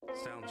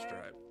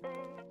Soundstripe.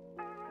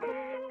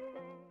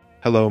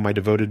 Hello, my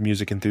devoted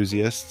music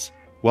enthusiasts.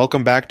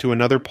 Welcome back to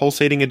another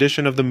pulsating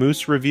edition of the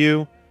Moose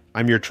Review.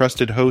 I'm your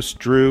trusted host,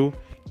 Drew,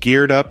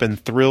 geared up and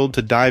thrilled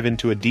to dive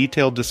into a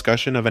detailed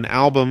discussion of an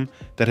album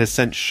that has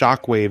sent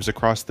shockwaves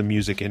across the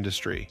music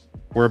industry.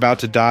 We're about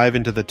to dive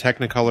into the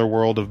Technicolor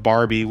world of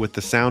Barbie with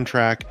the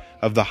soundtrack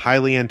of the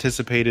highly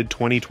anticipated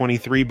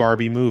 2023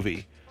 Barbie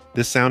movie.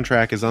 This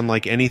soundtrack is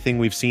unlike anything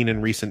we've seen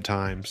in recent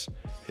times.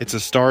 It's a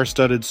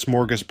star-studded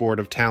smorgasbord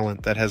of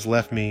talent that has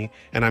left me,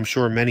 and I'm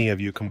sure many of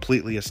you,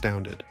 completely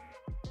astounded.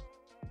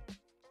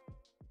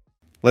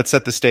 Let's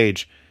set the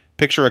stage.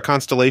 Picture a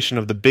constellation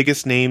of the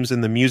biggest names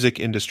in the music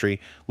industry: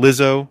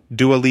 Lizzo,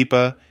 Dua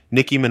Lipa,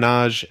 Nicki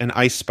Minaj, and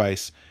Ice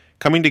Spice,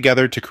 coming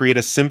together to create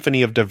a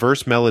symphony of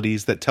diverse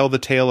melodies that tell the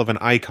tale of an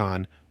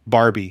icon,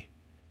 Barbie.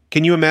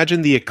 Can you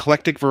imagine the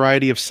eclectic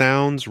variety of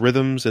sounds,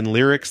 rhythms, and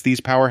lyrics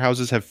these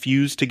powerhouses have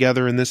fused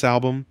together in this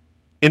album?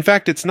 In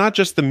fact, it's not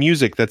just the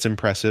music that's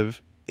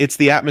impressive, it's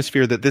the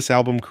atmosphere that this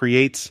album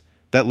creates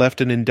that left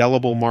an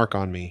indelible mark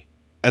on me.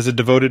 As a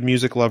devoted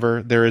music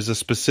lover, there is a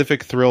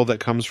specific thrill that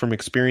comes from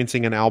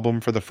experiencing an album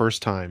for the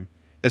first time,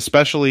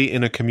 especially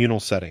in a communal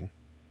setting.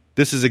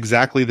 This is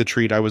exactly the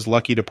treat I was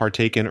lucky to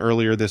partake in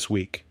earlier this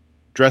week.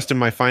 Dressed in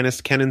my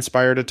finest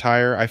Ken-inspired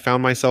attire, I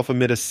found myself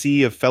amid a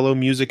sea of fellow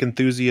music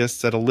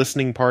enthusiasts at a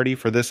listening party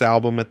for this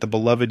album at the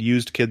beloved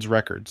Used Kids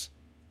Records.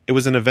 It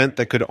was an event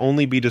that could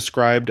only be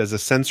described as a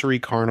sensory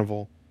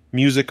carnival.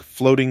 Music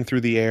floating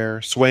through the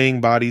air,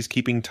 swaying bodies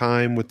keeping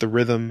time with the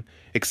rhythm,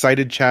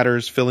 excited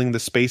chatters filling the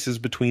spaces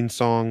between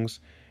songs,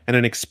 and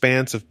an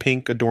expanse of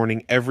pink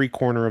adorning every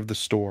corner of the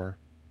store.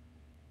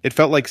 It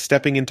felt like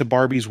stepping into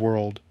Barbie's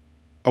world,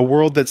 a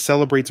world that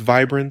celebrates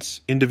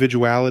vibrance,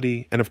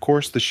 individuality, and of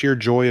course the sheer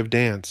joy of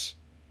dance.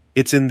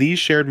 It's in these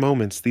shared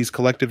moments, these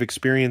collective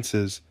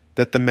experiences,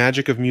 that the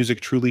magic of music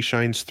truly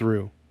shines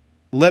through.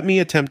 Let me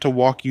attempt to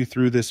walk you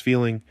through this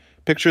feeling.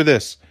 Picture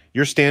this.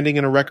 You're standing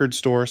in a record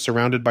store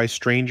surrounded by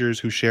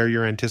strangers who share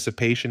your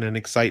anticipation and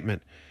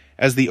excitement.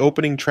 As the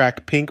opening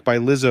track Pink by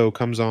Lizzo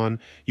comes on,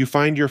 you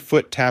find your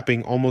foot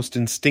tapping almost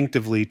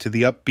instinctively to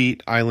the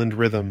upbeat island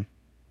rhythm.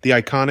 The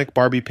iconic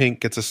Barbie Pink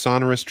gets a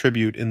sonorous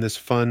tribute in this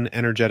fun,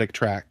 energetic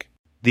track.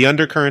 The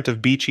undercurrent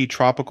of beachy,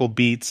 tropical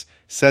beats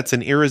sets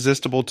an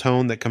irresistible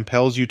tone that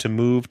compels you to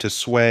move, to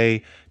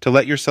sway, to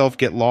let yourself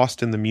get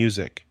lost in the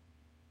music.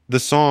 The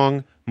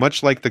song,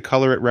 much like the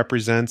color it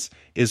represents,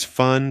 is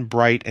fun,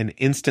 bright, and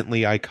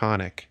instantly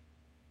iconic.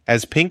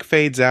 As Pink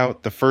fades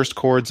out, the first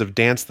chords of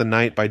Dance the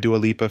Night by Dua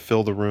Lipa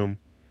fill the room.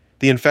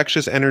 The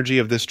infectious energy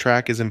of this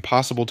track is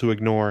impossible to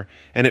ignore,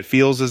 and it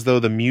feels as though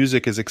the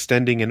music is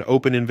extending an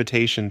open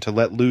invitation to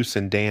let loose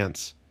and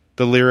dance.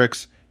 The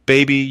lyrics,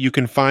 "Baby, you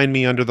can find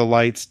me under the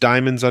lights,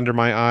 diamonds under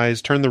my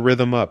eyes, turn the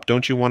rhythm up,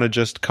 don't you want to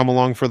just come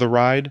along for the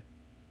ride?"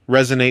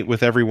 resonate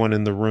with everyone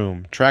in the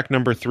room. Track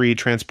number 3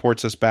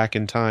 transports us back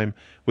in time,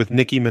 with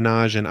Nicki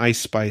Minaj and Ice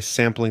Spice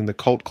sampling the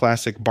cult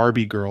classic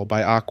Barbie Girl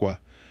by Aqua.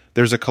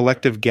 There's a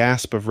collective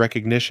gasp of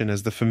recognition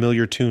as the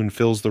familiar tune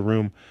fills the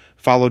room,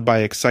 followed by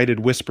excited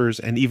whispers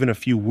and even a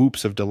few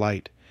whoops of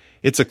delight.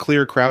 It's a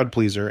clear crowd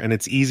pleaser, and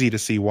it's easy to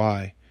see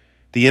why.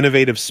 The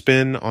innovative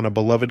spin on a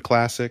beloved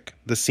classic,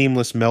 the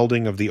seamless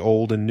melding of the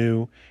old and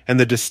new, and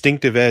the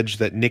distinctive edge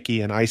that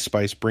Nicki and Ice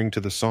Spice bring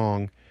to the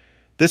song.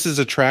 This is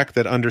a track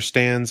that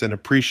understands and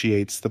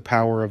appreciates the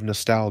power of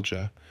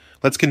nostalgia.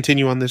 Let's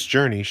continue on this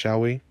journey,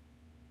 shall we?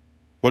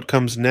 What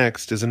comes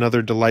next is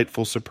another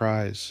delightful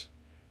surprise.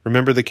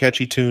 Remember the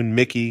catchy tune,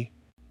 Mickey?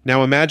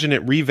 Now imagine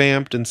it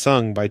revamped and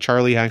sung by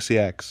Charli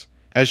XCX.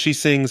 As she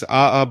sings,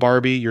 "Ah, ah,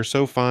 Barbie, you're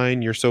so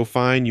fine,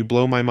 you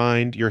blow my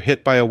mind," you're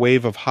hit by a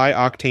wave of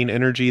high-octane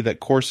energy that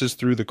courses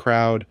through the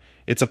crowd.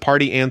 It's a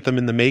party anthem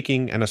in the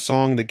making and a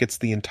song that gets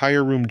the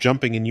entire room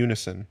jumping in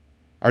unison.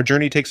 Our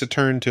journey takes a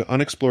turn to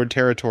unexplored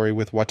territory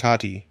with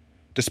Watati.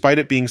 Despite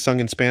it being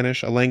sung in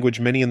Spanish, a language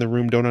many in the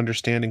room don't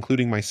understand,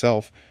 including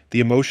myself,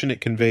 the emotion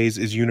it conveys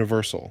is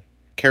universal.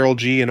 Karol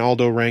G and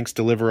Aldo Ranks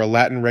deliver a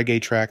Latin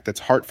reggae track that's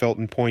heartfelt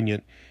and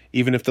poignant,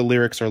 even if the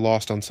lyrics are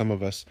lost on some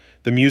of us.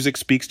 The music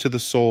speaks to the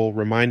soul,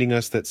 reminding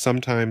us that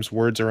sometimes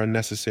words are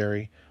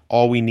unnecessary.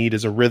 All we need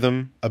is a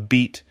rhythm, a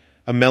beat,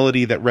 a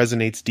melody that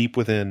resonates deep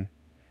within.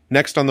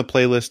 Next on the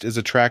playlist is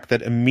a track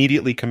that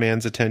immediately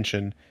commands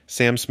attention,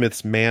 Sam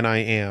Smith's Man I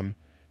Am.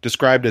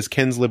 Described as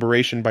Ken's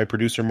liberation by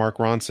producer Mark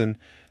Ronson,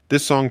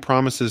 this song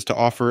promises to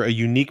offer a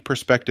unique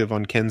perspective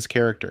on Ken's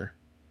character.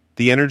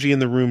 The energy in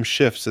the room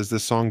shifts as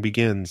this song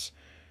begins.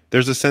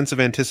 There's a sense of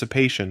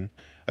anticipation,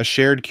 a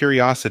shared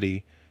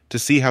curiosity, to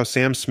see how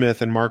Sam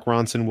Smith and Mark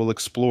Ronson will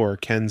explore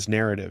Ken's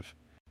narrative.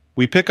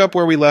 We pick up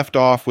where we left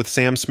off with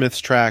Sam Smith's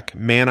track,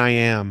 Man I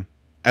Am.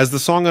 As the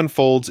song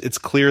unfolds, it's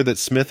clear that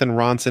Smith and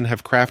Ronson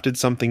have crafted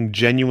something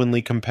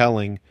genuinely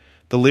compelling.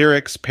 The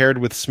lyrics, paired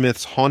with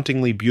Smith's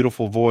hauntingly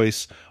beautiful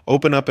voice,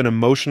 open up an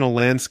emotional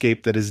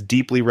landscape that is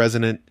deeply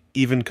resonant,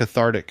 even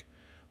cathartic.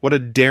 What a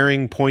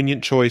daring,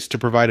 poignant choice to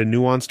provide a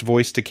nuanced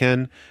voice to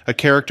Ken, a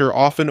character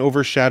often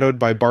overshadowed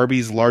by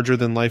Barbie's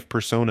larger-than-life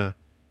persona.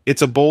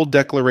 It's a bold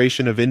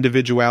declaration of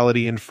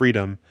individuality and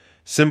freedom,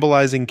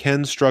 symbolizing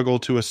Ken's struggle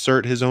to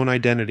assert his own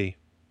identity.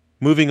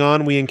 Moving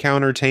on, we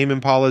encounter Tame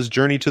Impala's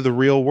Journey to the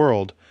Real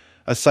World,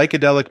 a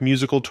psychedelic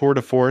musical tour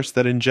de force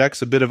that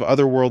injects a bit of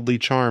otherworldly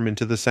charm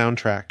into the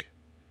soundtrack.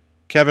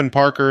 Kevin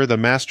Parker, the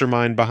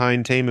mastermind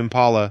behind Tame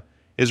Impala,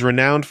 is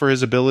renowned for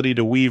his ability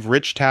to weave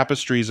rich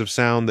tapestries of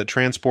sound that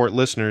transport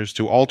listeners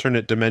to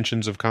alternate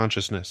dimensions of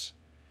consciousness.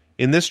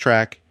 In this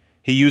track,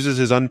 he uses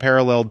his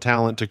unparalleled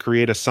talent to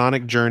create a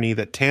sonic journey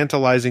that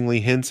tantalizingly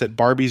hints at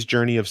Barbie's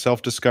journey of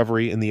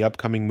self-discovery in the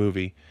upcoming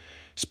movie.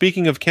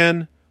 Speaking of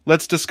Ken,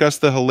 let's discuss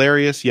the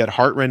hilarious yet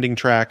heart-rending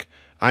track,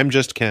 I'm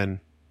Just Ken.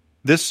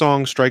 This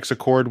song strikes a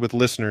chord with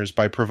listeners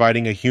by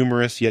providing a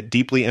humorous yet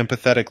deeply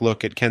empathetic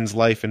look at Ken's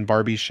life in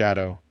Barbie's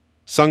shadow.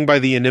 Sung by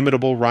the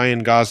inimitable Ryan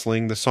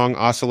Gosling, the song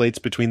oscillates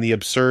between the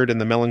absurd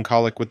and the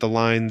melancholic with the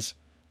lines,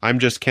 I'm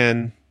just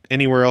Ken,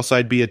 anywhere else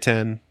I'd be a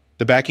 10.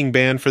 The backing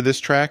band for this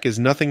track is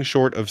nothing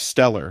short of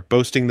stellar,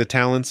 boasting the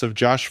talents of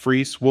Josh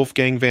Freese,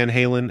 Wolfgang Van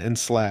Halen, and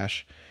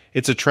Slash.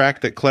 It's a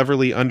track that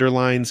cleverly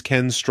underlines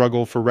Ken's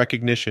struggle for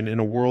recognition in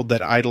a world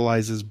that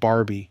idolizes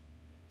Barbie.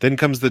 Then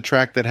comes the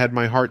track that had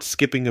my heart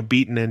skipping a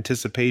beat in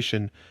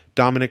anticipation,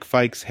 Dominic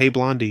Fike's Hey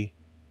Blondie.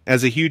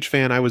 As a huge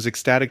fan, I was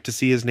ecstatic to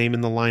see his name in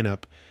the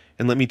lineup,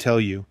 and let me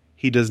tell you,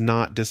 he does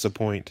not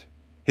disappoint.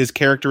 His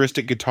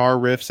characteristic guitar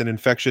riffs and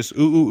infectious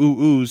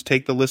ooh-ooh-ooh-oohs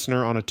take the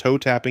listener on a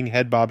toe-tapping,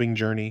 head-bobbing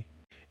journey.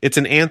 It's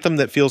an anthem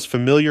that feels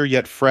familiar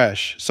yet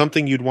fresh,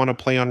 something you'd want to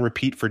play on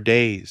repeat for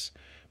days.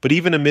 But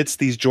even amidst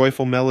these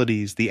joyful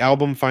melodies, the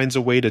album finds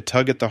a way to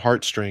tug at the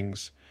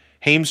heartstrings.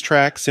 Haim's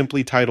track,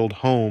 simply titled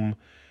Home,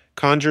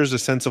 conjures a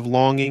sense of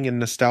longing and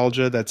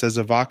nostalgia that's as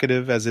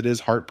evocative as it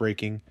is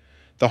heartbreaking.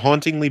 The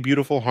hauntingly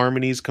beautiful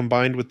harmonies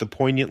combined with the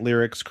poignant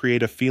lyrics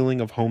create a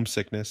feeling of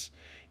homesickness,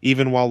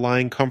 even while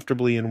lying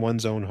comfortably in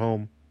one's own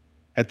home.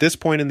 At this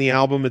point in the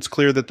album, it's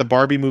clear that the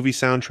Barbie movie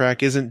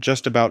soundtrack isn't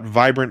just about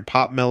vibrant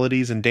pop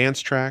melodies and dance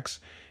tracks,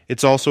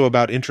 it's also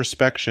about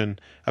introspection,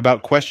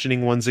 about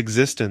questioning one's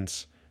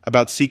existence,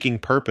 about seeking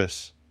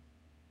purpose.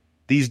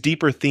 These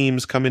deeper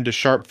themes come into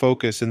sharp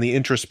focus in the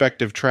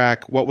introspective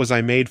track, What Was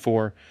I Made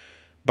For?,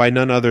 by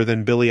none other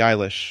than Billie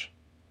Eilish.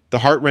 The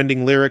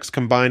heart-rending lyrics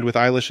combined with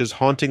Eilish's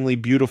hauntingly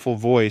beautiful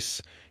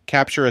voice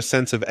capture a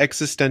sense of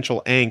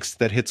existential angst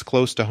that hits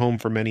close to home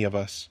for many of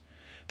us.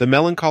 The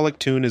melancholic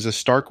tune is a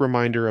stark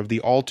reminder of the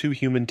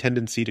all-too-human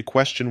tendency to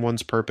question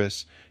one's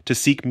purpose, to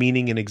seek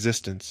meaning in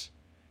existence.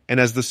 And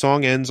as the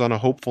song ends on a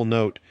hopeful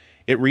note,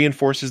 it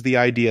reinforces the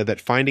idea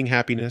that finding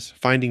happiness,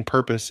 finding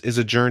purpose, is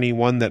a journey,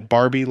 one that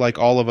Barbie, like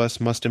all of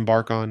us, must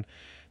embark on.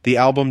 The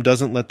album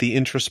doesn't let the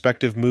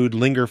introspective mood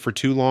linger for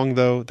too long,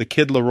 though. The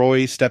Kid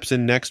Laroi steps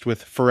in next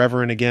with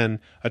Forever and Again,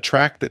 a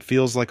track that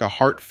feels like a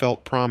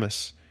heartfelt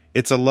promise.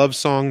 It's a love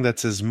song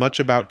that's as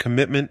much about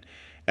commitment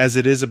as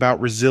it is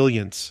about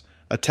resilience,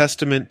 a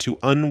testament to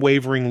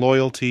unwavering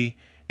loyalty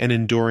and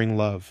enduring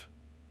love.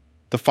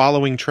 The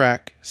following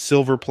track,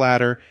 Silver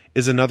Platter,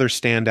 is another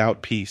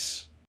standout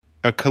piece.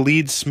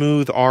 Khalid's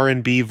smooth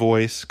R&B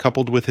voice,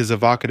 coupled with his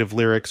evocative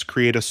lyrics,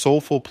 create a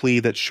soulful plea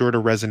that's sure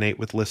to resonate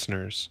with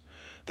listeners.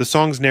 The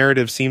song's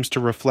narrative seems to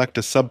reflect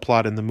a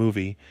subplot in the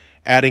movie,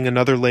 adding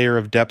another layer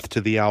of depth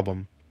to the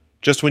album.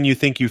 Just when you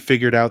think you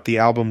figured out the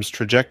album's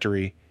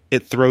trajectory,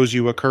 it throws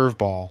you a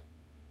curveball.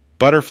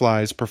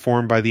 Butterflies,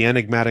 performed by the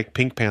enigmatic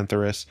Pink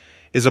Pantheress,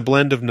 is a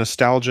blend of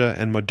nostalgia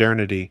and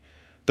modernity.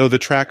 Though the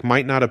track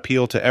might not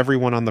appeal to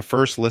everyone on the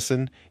first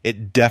listen,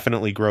 it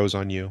definitely grows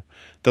on you.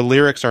 The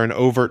lyrics are an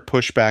overt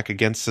pushback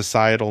against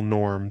societal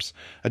norms,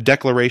 a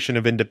declaration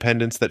of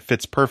independence that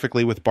fits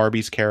perfectly with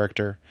Barbie's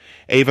character.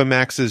 Ava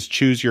Max's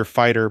Choose Your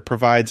Fighter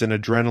provides an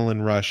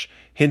adrenaline rush,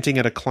 hinting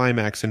at a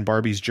climax in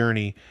Barbie's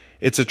journey.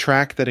 It's a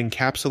track that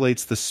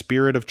encapsulates the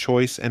spirit of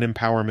choice and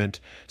empowerment,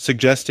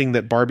 suggesting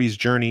that Barbie's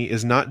journey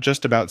is not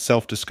just about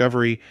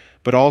self-discovery,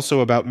 but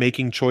also about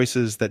making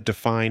choices that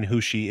define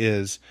who she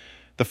is.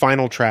 The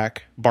final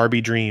track, Barbie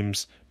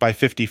Dreams, by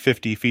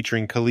 50/50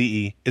 featuring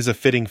Khalii, is a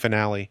fitting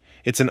finale.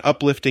 It's an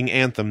uplifting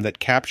anthem that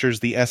captures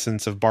the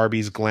essence of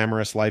Barbie's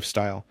glamorous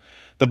lifestyle.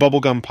 The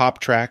bubblegum pop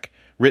track,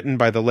 written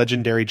by the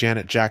legendary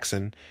Janet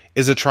Jackson,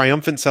 is a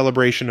triumphant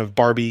celebration of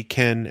Barbie,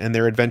 Ken, and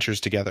their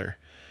adventures together.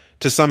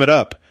 To sum it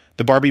up,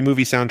 the Barbie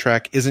movie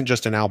soundtrack isn't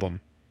just an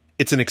album.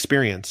 It's an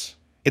experience.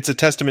 It's a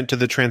testament to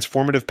the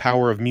transformative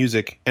power of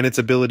music and its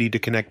ability to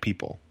connect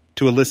people,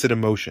 to elicit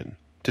emotion,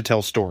 to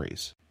tell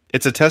stories.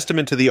 It's a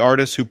testament to the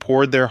artists who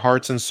poured their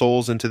hearts and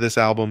souls into this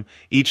album,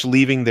 each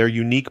leaving their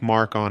unique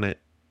mark on it.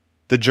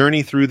 The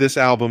journey through this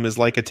album is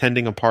like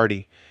attending a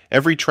party.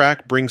 Every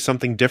track brings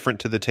something different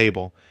to the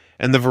table,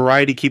 and the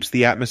variety keeps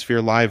the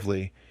atmosphere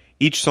lively.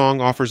 Each song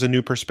offers a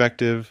new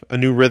perspective, a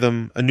new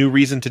rhythm, a new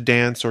reason to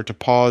dance or to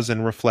pause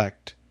and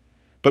reflect.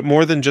 But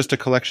more than just a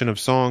collection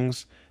of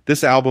songs,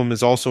 this album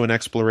is also an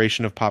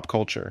exploration of pop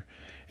culture.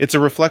 It's a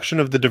reflection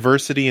of the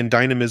diversity and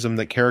dynamism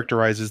that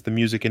characterizes the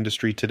music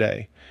industry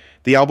today.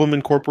 The album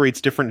incorporates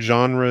different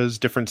genres,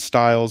 different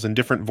styles, and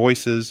different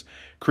voices,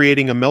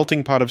 creating a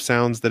melting pot of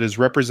sounds that is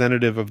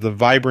representative of the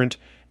vibrant,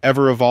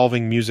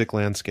 ever-evolving music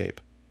landscape.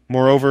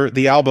 Moreover,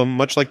 the album,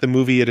 much like the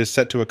movie it is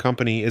set to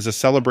accompany, is a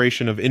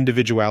celebration of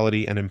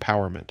individuality and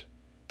empowerment.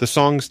 The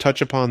songs touch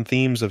upon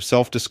themes of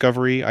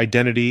self-discovery,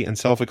 identity, and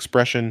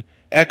self-expression,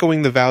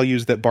 echoing the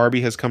values that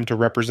Barbie has come to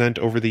represent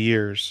over the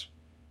years.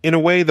 In a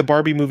way, the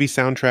Barbie movie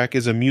soundtrack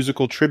is a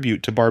musical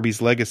tribute to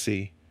Barbie's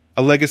legacy,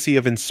 a legacy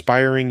of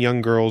inspiring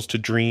young girls to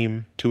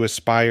dream, to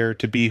aspire,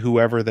 to be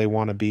whoever they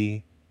want to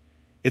be.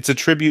 It's a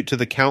tribute to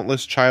the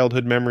countless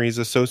childhood memories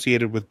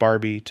associated with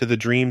Barbie, to the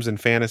dreams and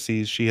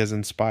fantasies she has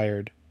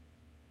inspired.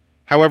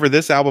 However,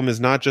 this album is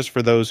not just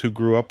for those who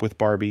grew up with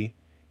Barbie.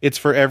 It's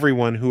for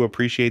everyone who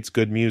appreciates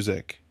good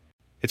music.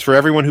 It's for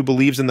everyone who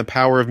believes in the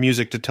power of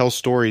music to tell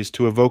stories,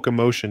 to evoke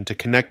emotion, to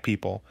connect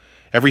people.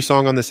 Every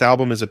song on this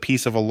album is a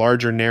piece of a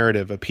larger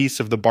narrative, a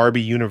piece of the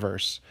Barbie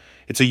universe.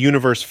 It's a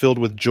universe filled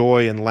with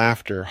joy and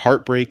laughter,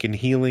 heartbreak and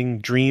healing,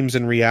 dreams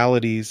and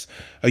realities,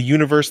 a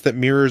universe that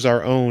mirrors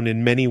our own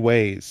in many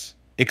ways.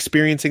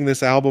 Experiencing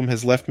this album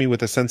has left me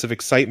with a sense of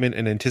excitement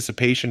and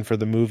anticipation for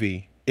the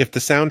movie. If the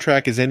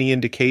soundtrack is any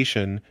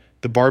indication,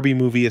 the Barbie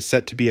movie is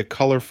set to be a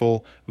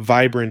colorful,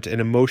 vibrant, and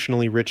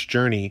emotionally rich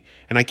journey,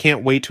 and I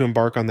can't wait to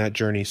embark on that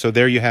journey. So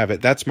there you have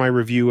it. That's my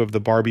review of the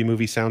Barbie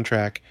movie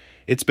soundtrack.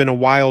 It's been a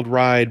wild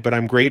ride, but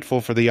I'm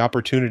grateful for the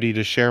opportunity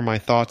to share my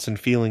thoughts and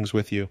feelings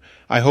with you.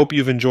 I hope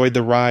you've enjoyed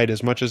the ride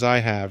as much as I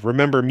have.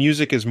 Remember,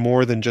 music is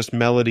more than just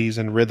melodies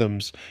and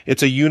rhythms.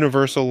 It's a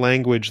universal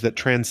language that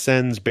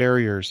transcends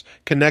barriers,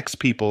 connects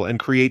people, and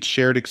creates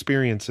shared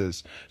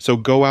experiences. So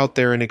go out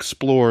there and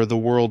explore the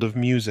world of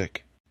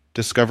music.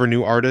 Discover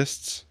new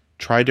artists,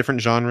 try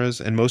different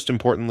genres, and most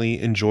importantly,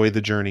 enjoy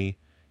the journey.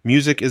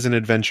 Music is an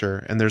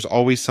adventure, and there's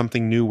always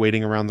something new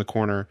waiting around the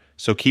corner,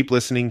 so keep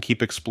listening,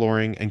 keep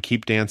exploring, and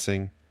keep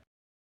dancing.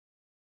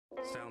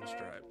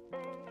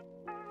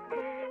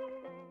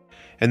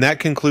 And that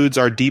concludes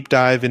our deep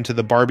dive into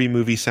the Barbie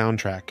movie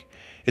soundtrack.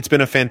 It's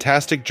been a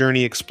fantastic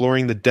journey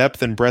exploring the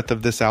depth and breadth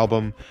of this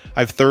album.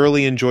 I've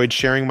thoroughly enjoyed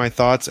sharing my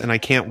thoughts, and I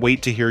can't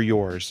wait to hear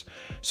yours.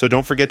 So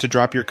don't forget to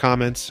drop your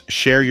comments,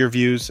 share your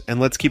views, and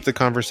let's keep the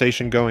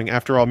conversation going.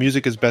 After all,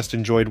 music is best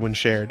enjoyed when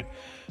shared.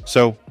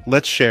 So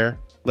let's share,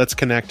 let's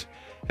connect,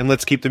 and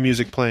let's keep the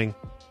music playing.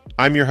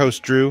 I'm your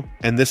host, Drew,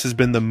 and this has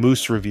been the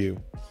Moose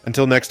Review.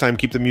 Until next time,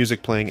 keep the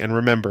music playing, and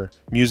remember,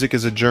 music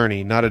is a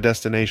journey, not a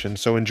destination,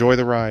 so enjoy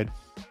the ride.